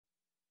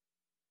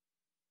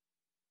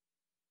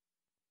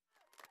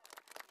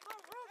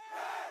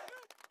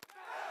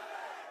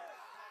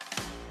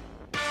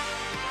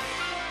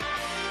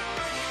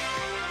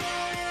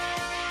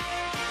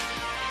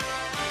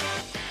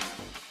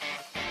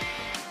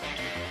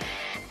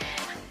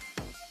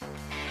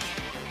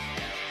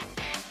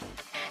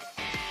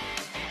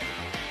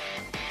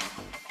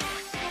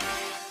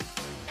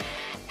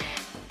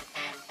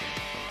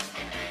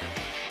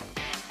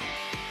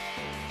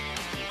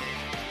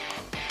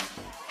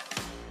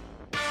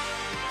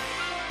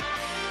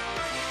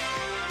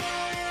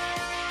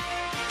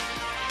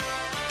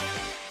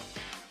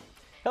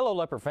Hello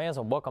Leopard fans,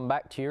 and welcome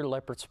back to your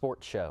Leopard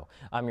Sports Show.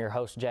 I'm your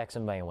host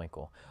Jackson Van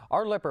Winkle.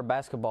 Our Leopard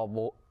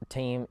basketball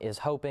team is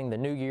hoping the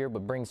new year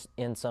would bring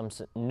in some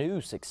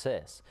new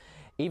success,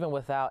 even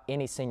without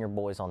any senior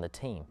boys on the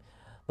team.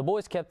 The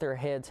boys kept their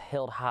heads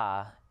held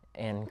high,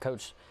 and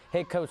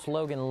head coach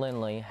Logan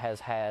Lindley has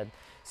had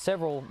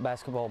several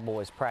basketball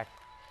boys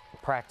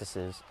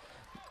practices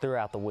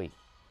throughout the week.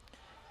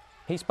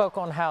 He spoke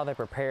on how they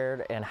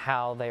prepared and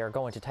how they are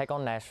going to take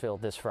on Nashville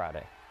this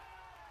Friday.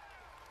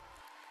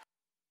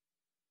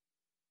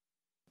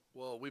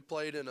 Well, we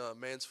played in a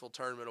Mansfield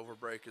tournament over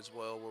break as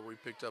well, where we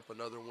picked up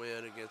another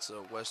win against a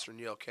Western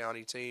Yale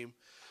County team.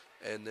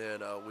 And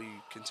then we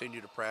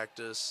continue to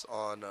practice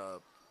on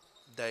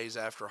days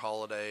after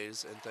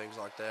holidays and things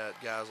like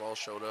that. Guys all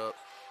showed up,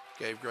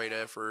 gave great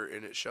effort,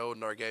 and it showed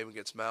in our game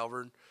against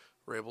Malvern.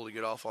 We're able to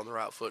get off on the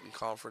right foot in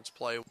conference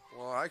play.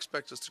 Well, I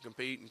expect us to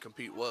compete and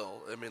compete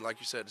well. I mean, like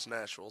you said, it's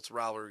Nashville. It's a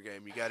rivalry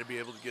game. You got to be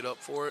able to get up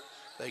for it.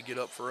 They get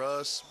up for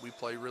us. We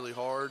play really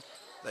hard.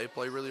 They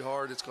play really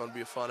hard. It's going to be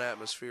a fun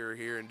atmosphere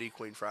here in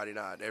D-Queen Friday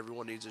night.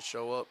 Everyone needs to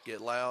show up,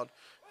 get loud.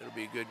 It'll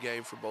be a good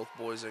game for both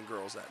boys and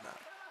girls that night.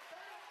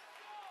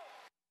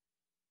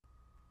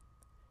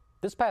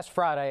 This past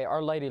Friday,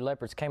 our Lady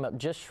Leopards came up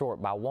just short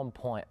by 1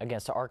 point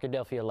against the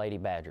Arkadelphia Lady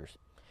Badgers.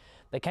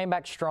 They came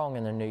back strong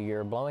in the new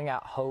year, blowing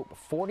out Hope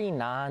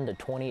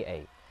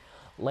 49-28.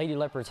 Lady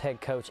Leopards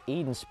head coach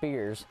Eden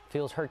Spears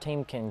feels her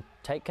team can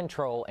take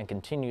control and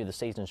continue the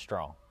season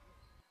strong.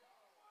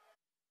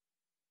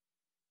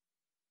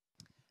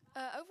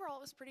 Overall,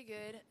 it was pretty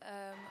good.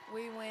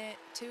 We went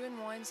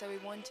 2-1, so we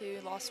won 2,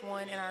 lost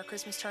 1 in our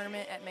Christmas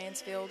tournament at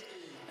Mansfield.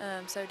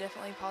 So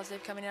definitely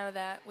positive coming out of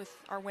that with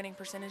our winning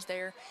percentage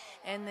there.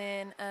 And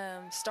then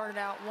started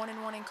out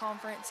 1-1 in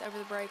conference over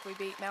the break. We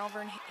beat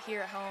Malvern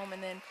here at home,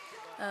 and then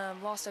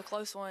lost a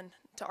close one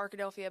to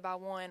Arkadelphia by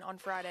 1 on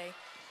Friday.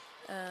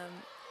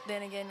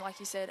 Then again, like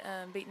you said,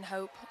 beating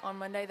Hope on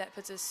Monday. That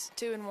puts us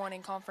 2-1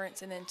 in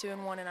conference, and then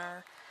 2-1 in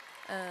our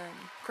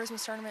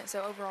Christmas tournament.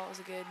 So overall, it was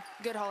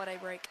a good holiday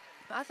break.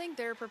 I think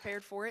they're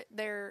prepared for it.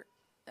 They're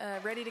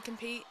ready to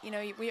compete. You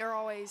know, we are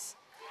always,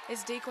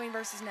 it's D-Queen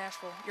versus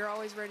Nashville. You're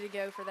always ready to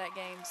go for that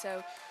game.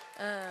 So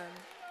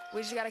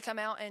we just got to come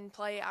out and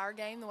play our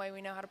game the way we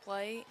know how to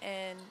play,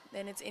 and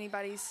then it's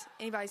anybody's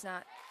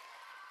night.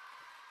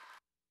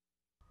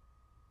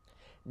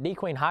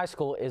 D-Queen High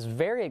School is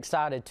very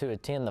excited to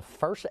attend the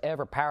first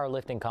ever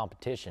powerlifting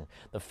competition.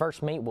 The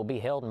first meet will be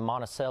held in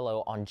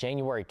Monticello on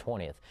January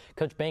 20th.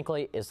 Coach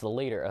Binkley is the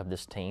leader of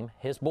this team.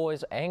 His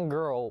boys and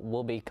girl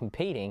will be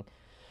competing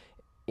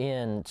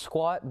in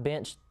squat,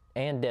 bench,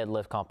 and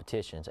deadlift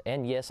competitions.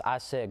 And yes, I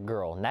said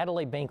girl.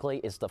 Natalie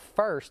Binkley is the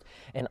first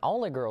and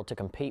only girl to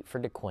compete for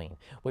DeQueen.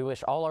 We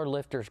wish all our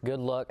lifters good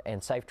luck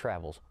and safe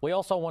travels. We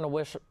also want to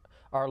wish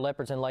our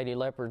Leopards and Lady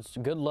Leopards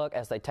good luck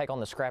as they take on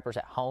the Scrappers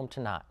at home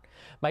tonight.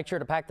 Make sure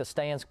to pack the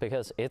stands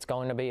because it's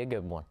going to be a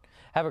good one.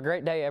 Have a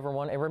great day,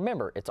 everyone, and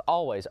remember, it's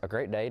always a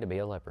great day to be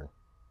a Leopard.